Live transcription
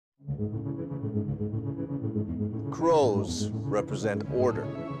Crows represent order,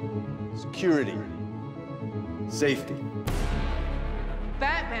 security, safety.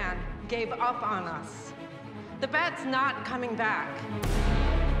 Batman gave up on us. The Bat's not coming back.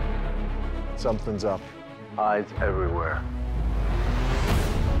 Something's up. Eyes everywhere.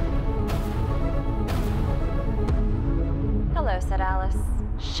 Hello, said Alice.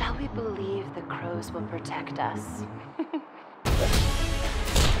 Shall we believe the crows will protect us?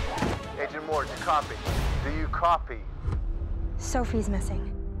 Agent Moore, do you copy? Do you copy? Sophie's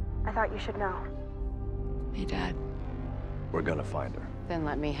missing. I thought you should know. Hey, Dad. We're gonna find her. Then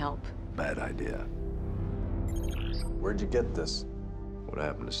let me help. Bad idea. Where'd you get this? What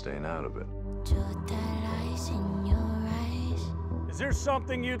happened to staying out of it? Is there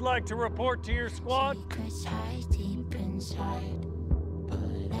something you'd like to report to your squad?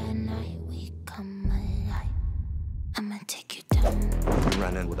 We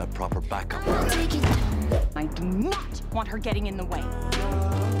ran in with a proper backup. I do not want her getting in the way.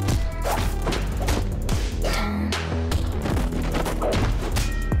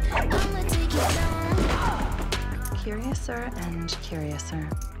 Curiouser and curiouser.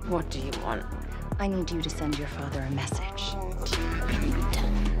 What do you want? I need you to send your father a message.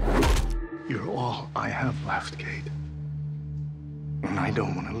 You're all I have left, Kate. And I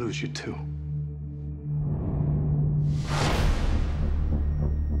don't want to lose you too.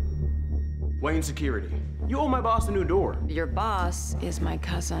 Wayne Security. You owe my boss a new door. Your boss is my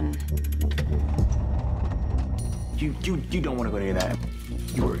cousin. You don't want to go to any of that.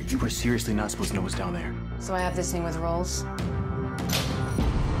 You were seriously not supposed to know what's down there. So I have this thing with rolls.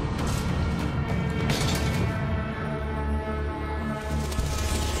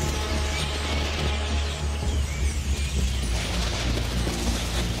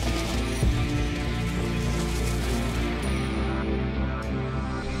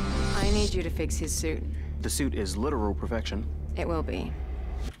 I need you to fix his suit. The suit is literal perfection. It will be.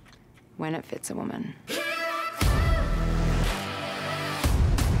 When it fits a woman.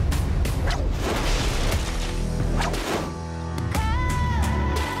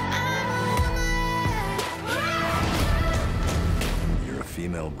 You're a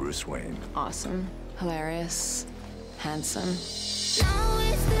female Bruce Wayne. Awesome, hilarious, handsome.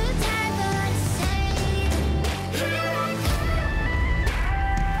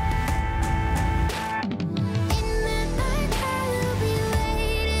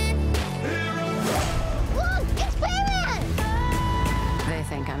 They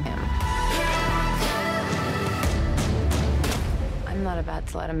think I'm him. I'm not about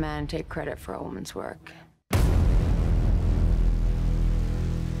to let a man take credit for a woman's work.